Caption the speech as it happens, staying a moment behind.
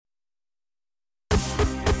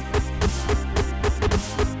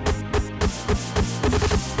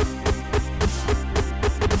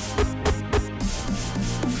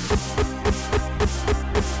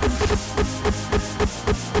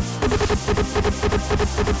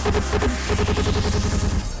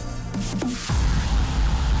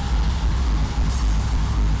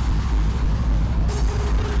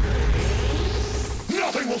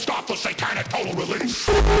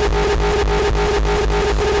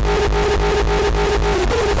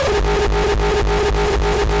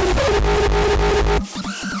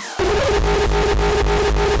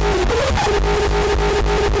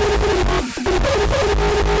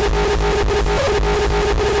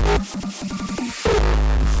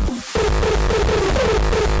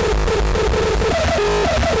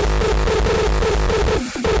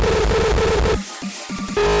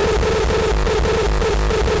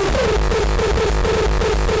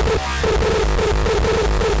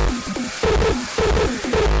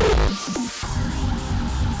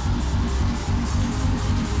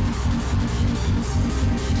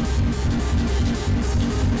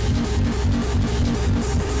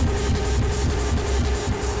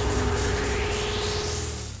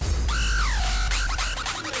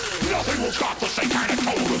Nothing will stop the satanic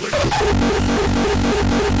cold release.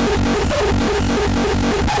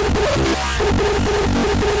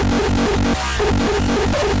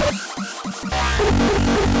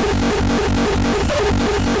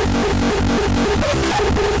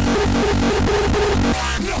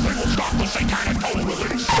 Nothing will stop the satanic cold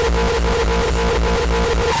release.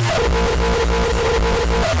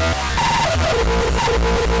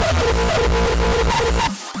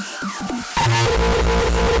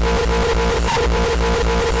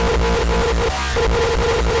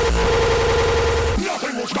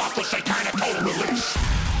 Nothing will stop the satanic cold release.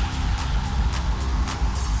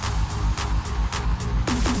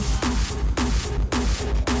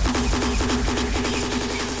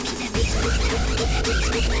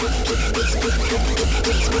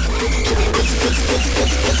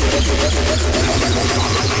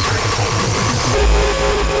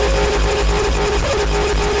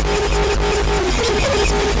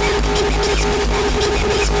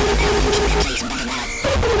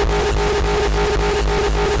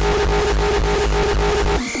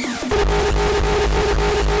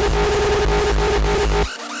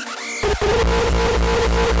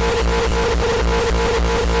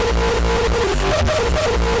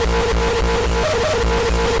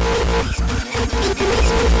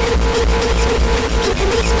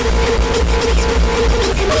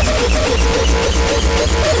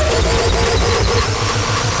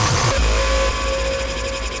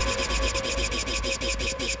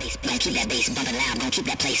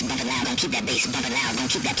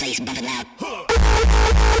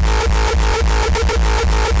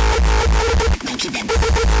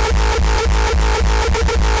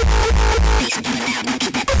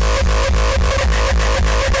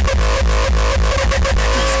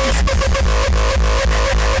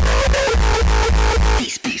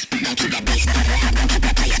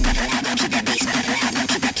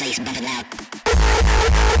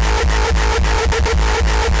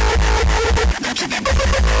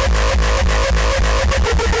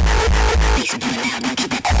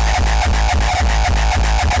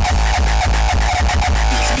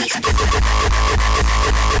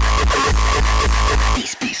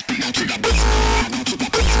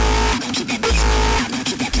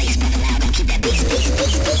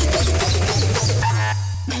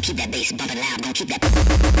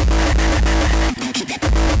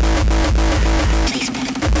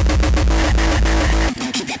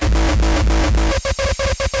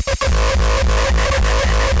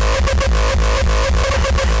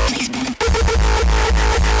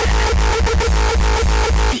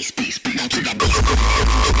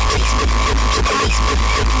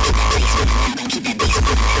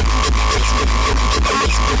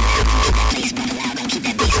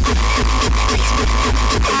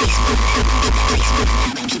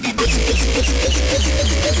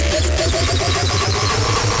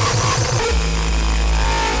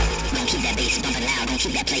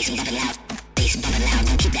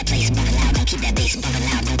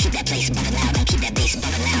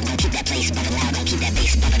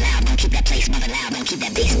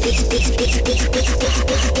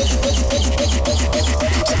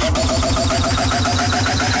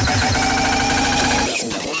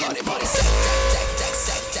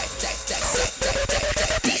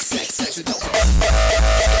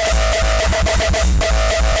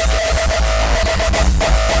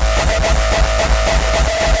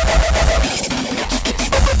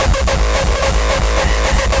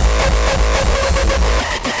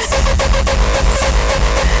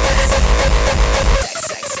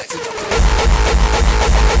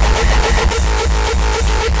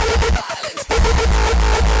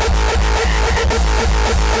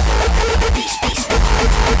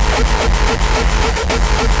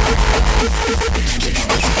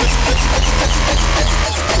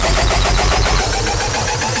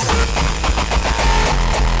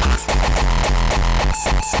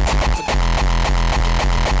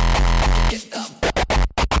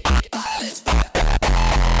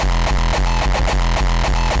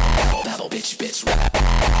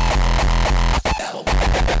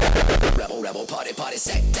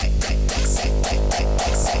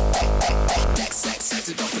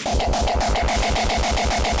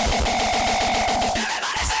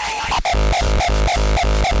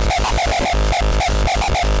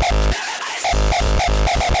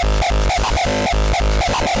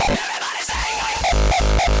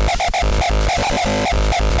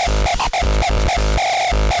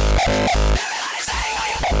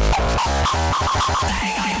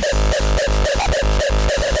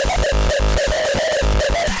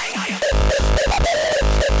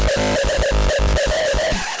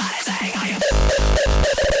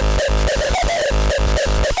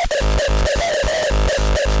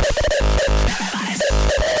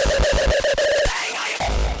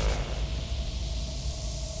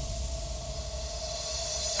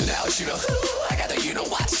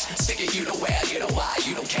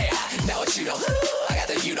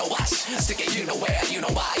 stick it, you know where, you know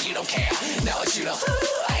why, you don't care. Now it's you know,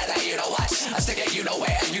 I got that, you know what. I stick it, you know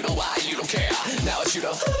where, you know why, you don't care. Now it's you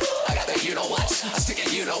know, I got that, you know what. I stick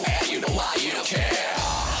it, you know where, you know why, you don't care.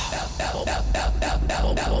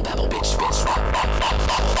 Babble, bitch, bitch.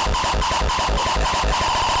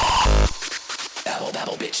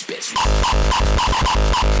 Babble, bitch, bitch.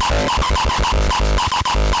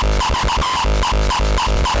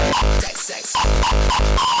 Sex.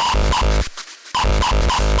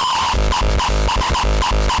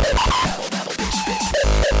 Babble, bitch, bitch.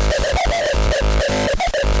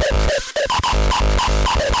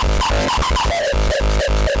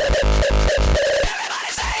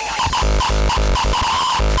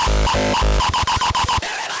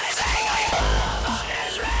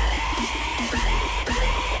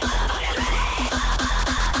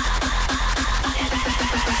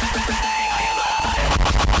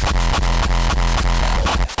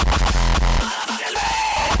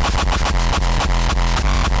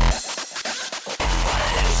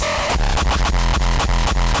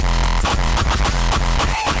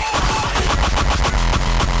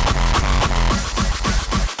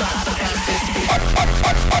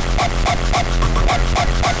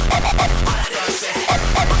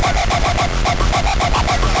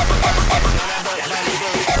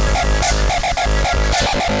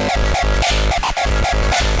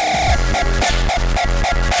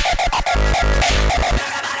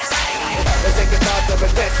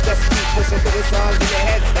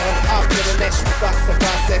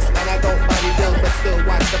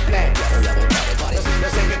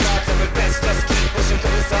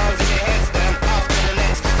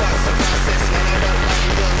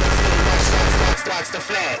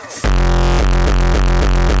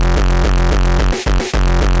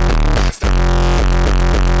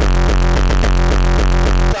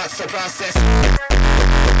 Everybody sing.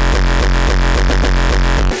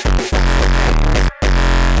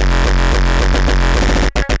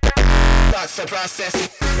 Everybody sing.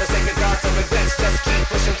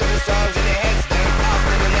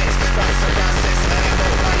 Motherfuckers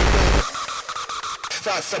is ready.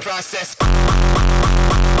 That's the process.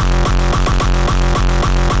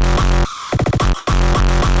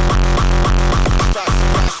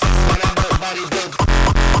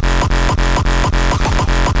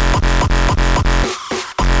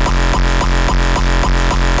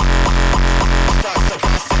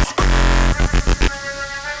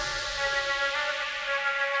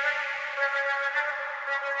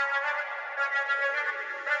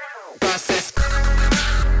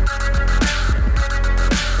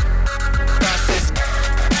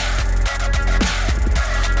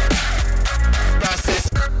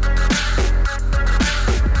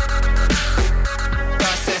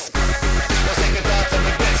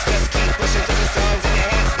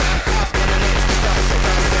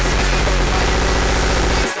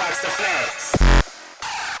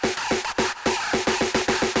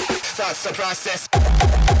 That's the process.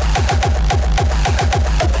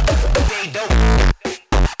 They don't.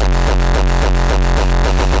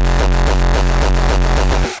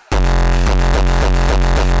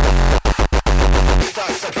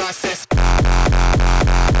 That's the process.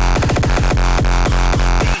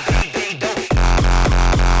 They don't.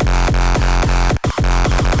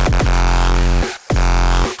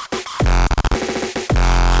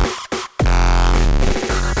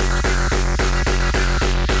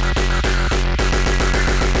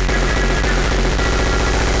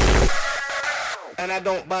 And I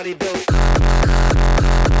don't body build.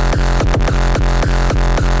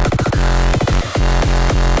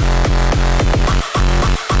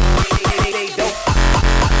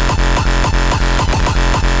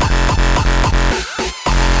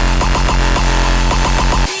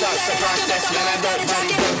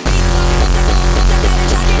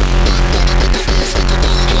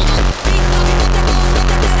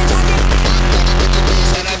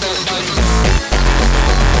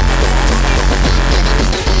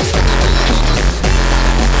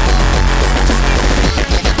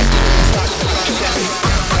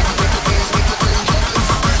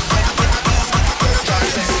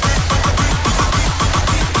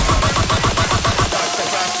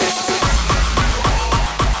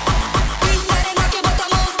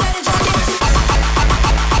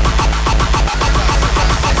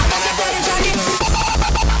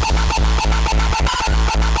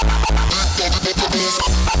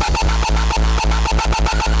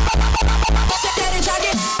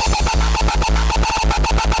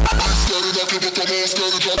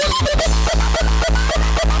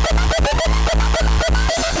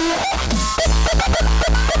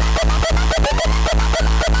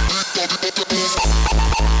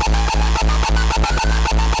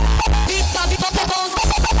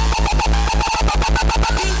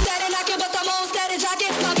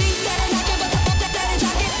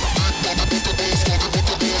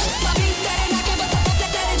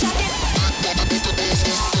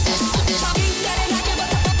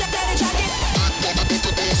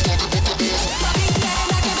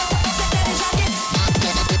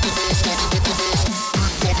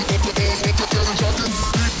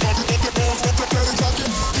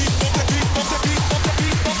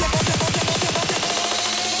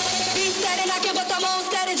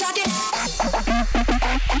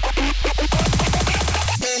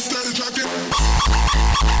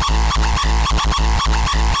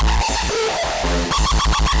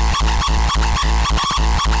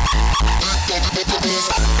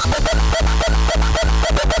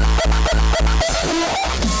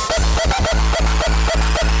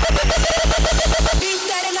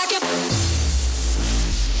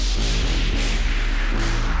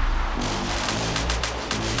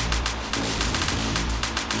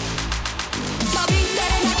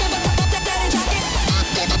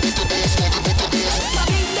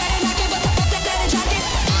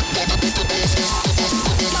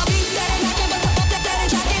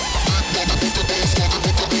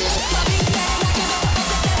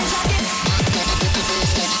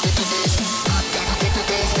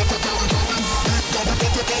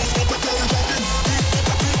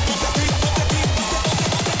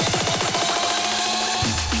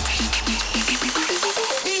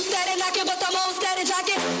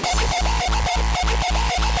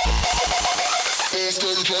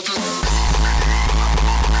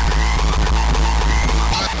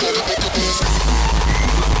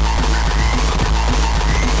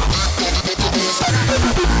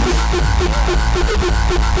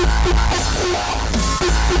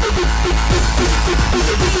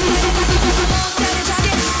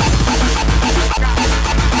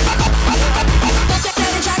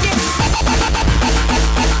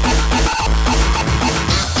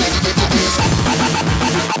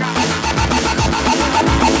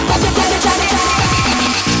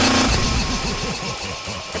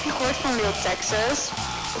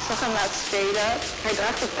 Hij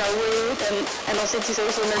draagt een cowboyhoed en dan zit hij zo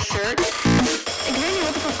zonder shirt. Ik weet niet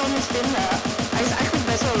wat ik ervan moet vinden. Hij is eigenlijk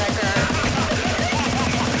best wel lekker.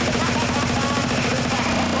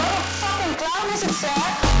 Wat een fucking clown is het,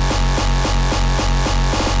 zeg!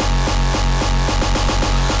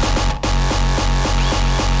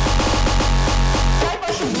 Kijk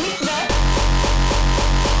alsjeblieft weg!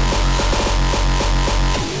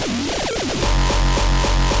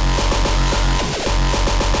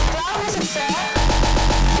 Clown is het, zeg!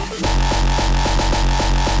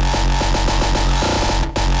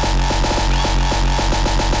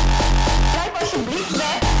 Alsjeblieft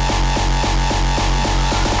weg.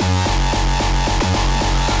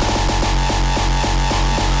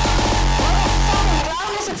 Wat een fucking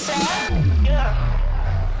clown is het, zeg? Ja.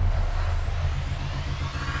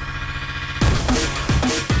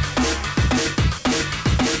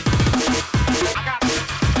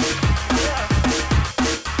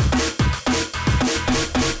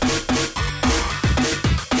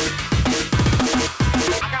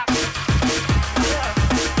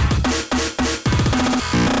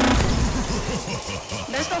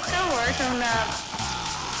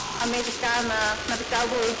 Amerikaan met een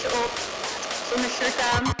cowboyhoedje op, zonder shirt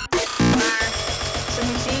aan, maar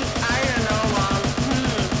zijn muziek, I don't know, man.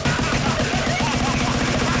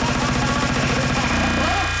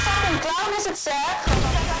 Wat een fucking clown is het, zeg!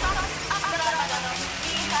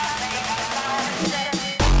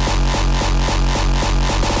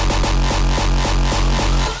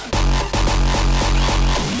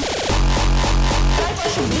 Kijk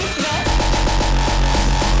alsjeblieft weg!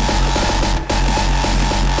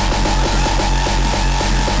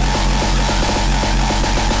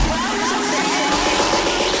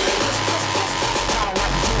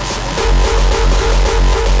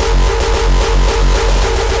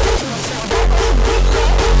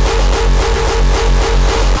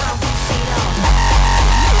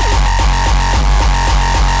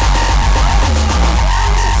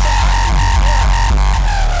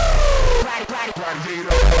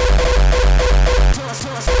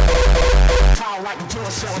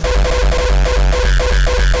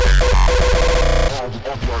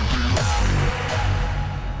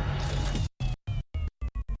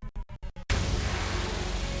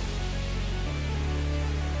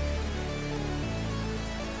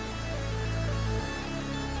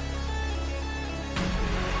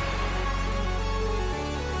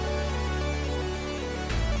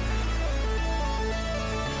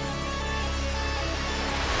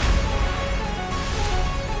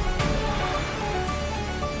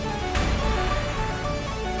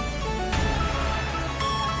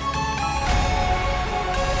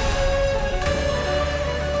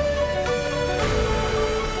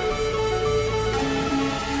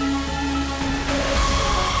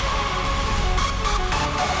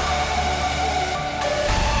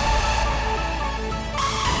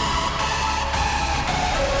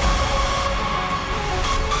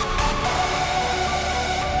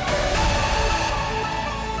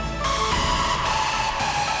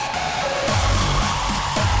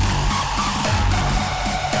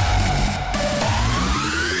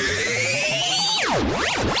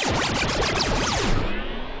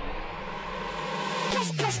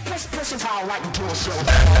 Push it hard like a torso.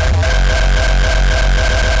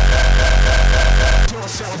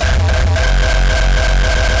 Torso.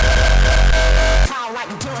 Hard like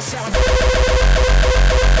a torso.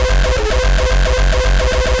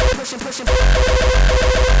 Push it.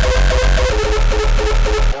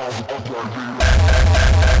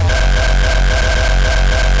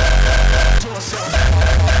 Torso.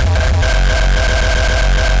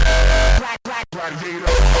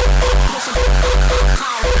 Gladiator.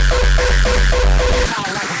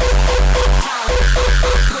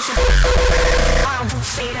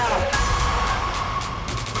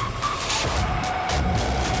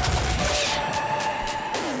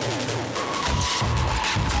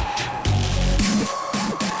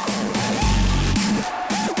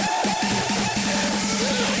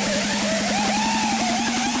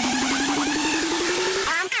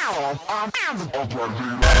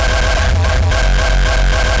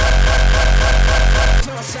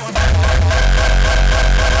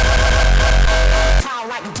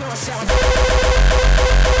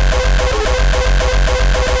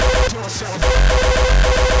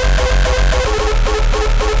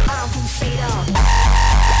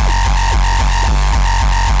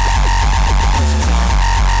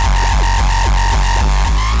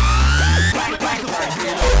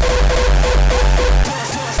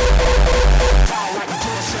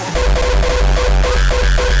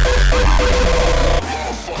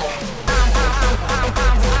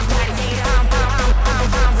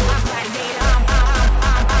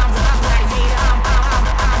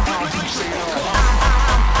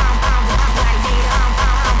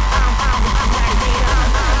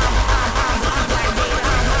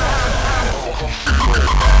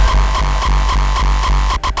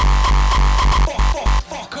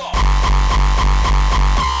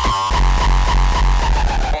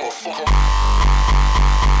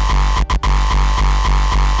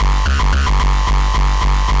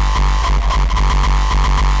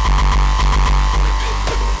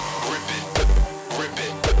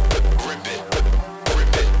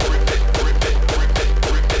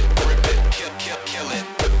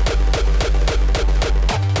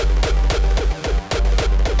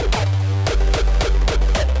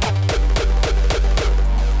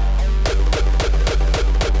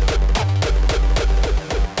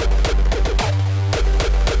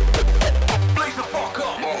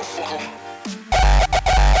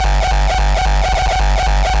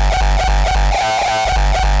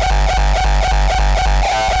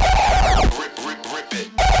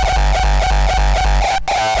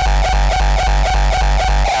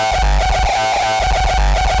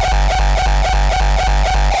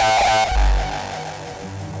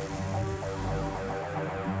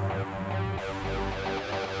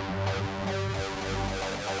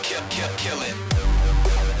 Kill it.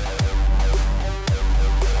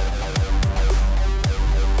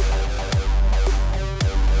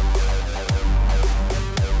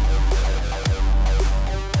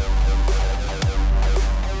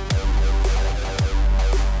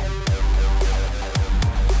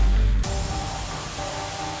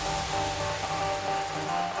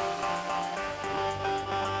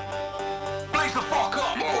 Blaze the fuck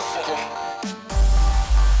up, motherfucker.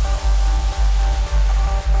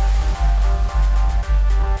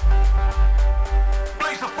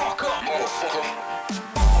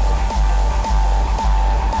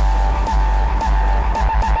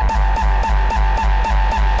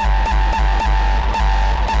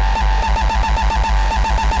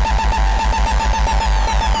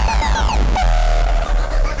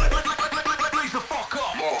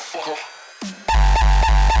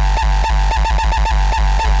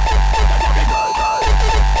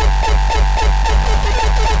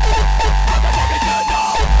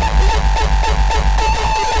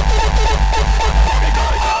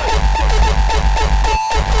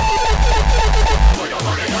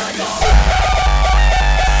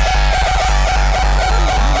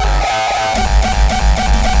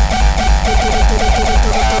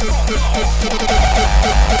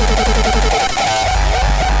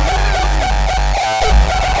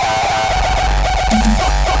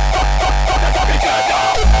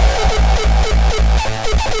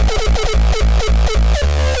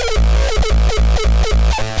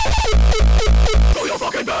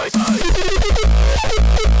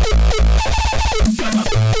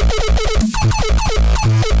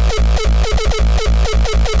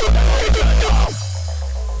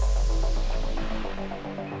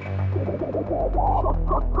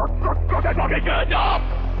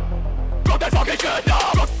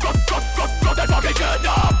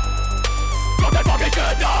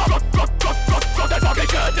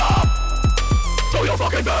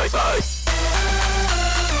 Fucking bass.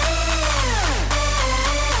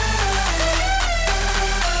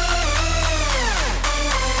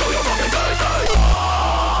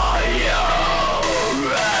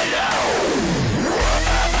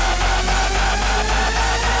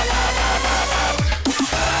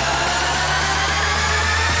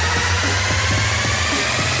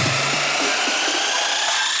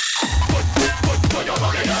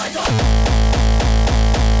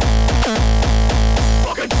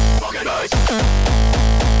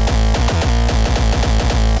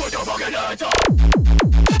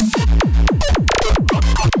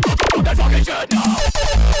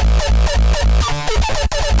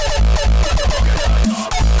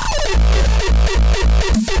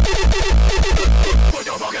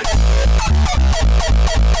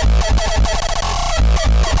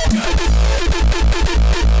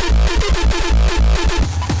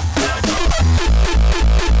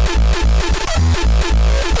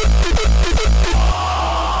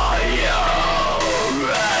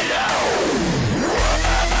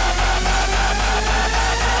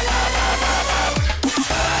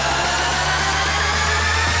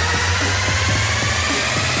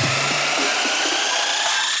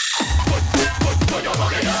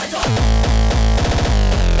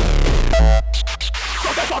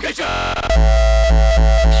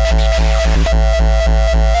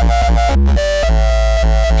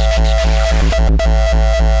 Ik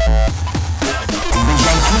ben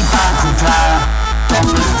geen klaar van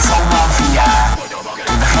de ufo-mafia.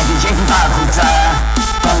 Ik begrijp je zeker goed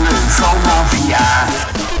van de ufo-mafia.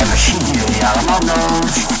 En we schieten jullie allemaal dood.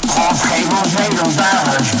 God geef ons Nederlands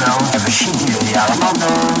dagelijksbrood. En we schieten jullie allemaal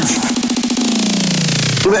dood.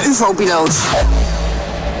 Ik ben ufo-piloot.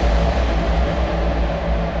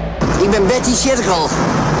 Ik ben Betty Cirkel.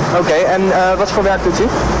 Oké, en wat voor werk doet u?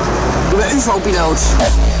 Ik ben ufo-piloot.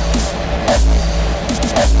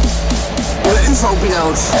 Ik ben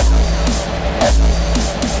ufo-piloot.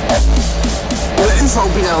 Ik ben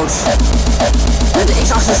ufo-piloot. Met de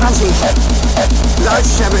X-28.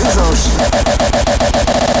 Duitsers hebben ufo's.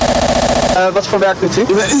 Wat voor werk doet u?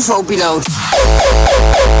 Ik ben ufo-piloot.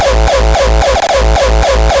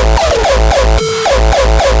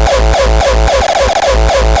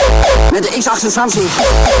 Met de X-28.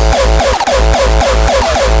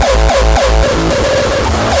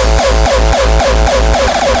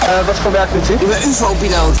 Wat voor werk doet u? Ik ben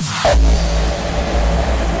ufo-piloot.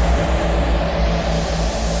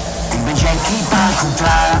 Ik ben Jackie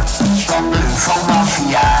Pakuta van de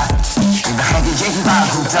ufo-mafia. Ik ben Jackie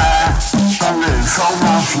Pakuta van de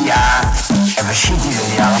ufo-mafia. En we schieten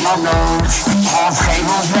jullie allemaal dood. God geef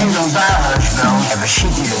ons Nederlands dagelijksbrood. En we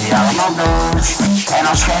schieten jullie allemaal dood. En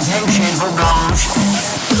als geen heeft zit we dood.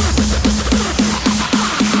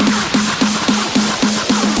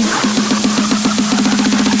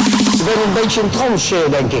 Ik ben een beetje een trance,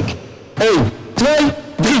 denk ik. 1, 2,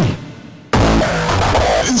 3.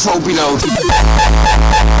 UFO-piloot.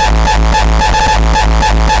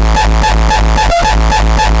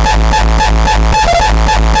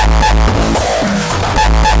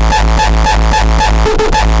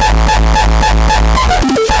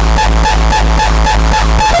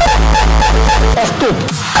 Echt top.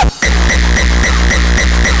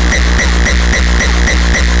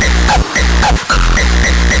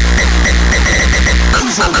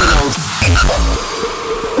 UFO-piloot.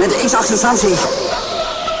 Met de X-28.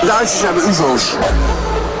 De Duitsers hebben ufo's.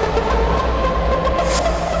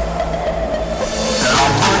 De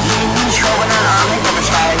Lamborghini schoven aan, ik heb een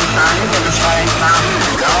schijf aan, ik heb een schijf aan.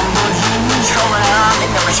 De Lamborghini schoven aan,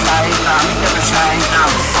 ik heb een schijf aan, ik heb een schijf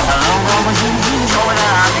aan. De Lamborghini schoven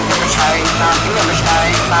aan, ik heb een schijf aan, ik heb een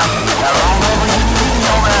schijf aan. De Lamborghini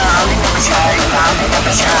schoven aan, ik heb een schijf aan, ik heb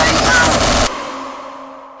een schijf aan.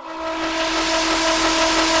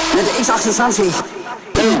 Met de X-28.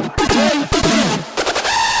 1, 2, 3.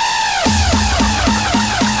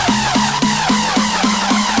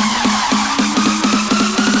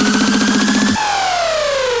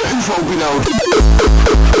 UFO-piloot.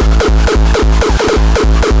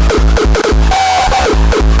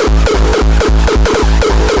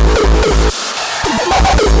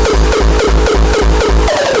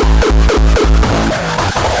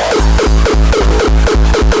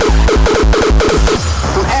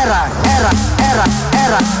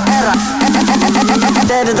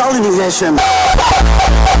 Het universum.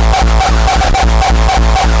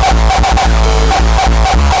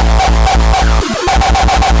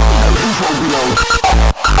 UFO-piloot.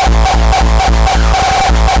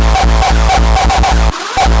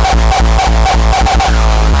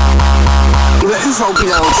 Ik ben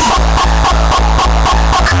UFO-piloot.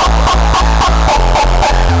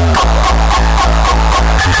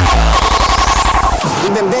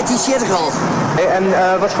 Ik ben Betty Cirkel. Hey,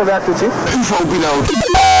 en wat voor werk doet u? UFO-piloot.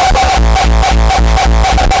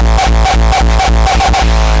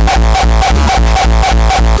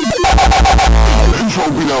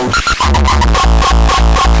 UFO-piloot.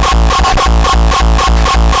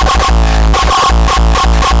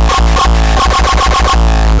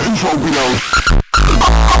 UFO-piloot.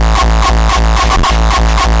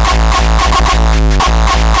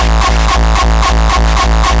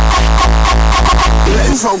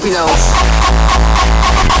 UFO-piloot.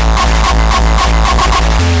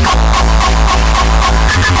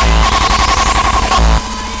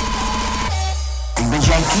 Ik ben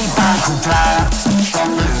Jackie Pakuta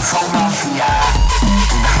van de ufo-mafia.